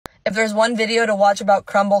If there's one video to watch about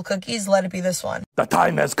Crumbl cookies, let it be this one. The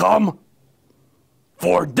time has come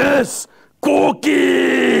for this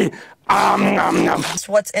cookie!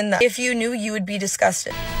 What's in them? If you knew, you would be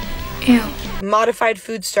disgusted. Ew. Modified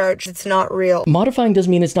food starch, it's not real. Modifying doesn't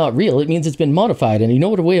mean it's not real, it means it's been modified, and you know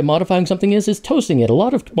what a way of modifying something is toasting it. A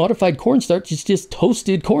lot of modified cornstarch is just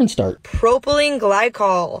toasted cornstarch. Propylene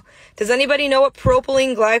glycol. Does anybody know what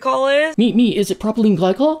propylene glycol is? Me, is it propylene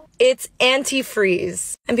glycol? It's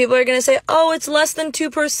antifreeze. And people are gonna say, oh, it's less than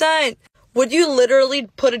 2%. Would you literally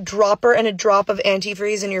put a dropper and a drop of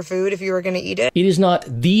antifreeze in your food if you were gonna eat it? It is not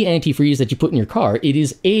the antifreeze that you put in your car, it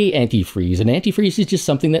is a antifreeze. An antifreeze is just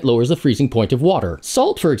something that lowers the freezing point of water.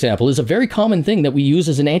 Salt, for example, is a very common thing that we use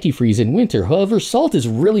as an antifreeze in winter. However, salt is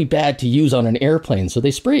really bad to use on an airplane, so they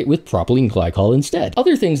spray it with propylene glycol instead.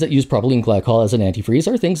 Other things that use propylene glycol as an antifreeze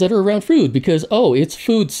are things that are around food because, oh, it's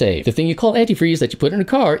food safe. The thing you call antifreeze that you put in a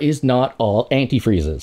car is not all antifreezes.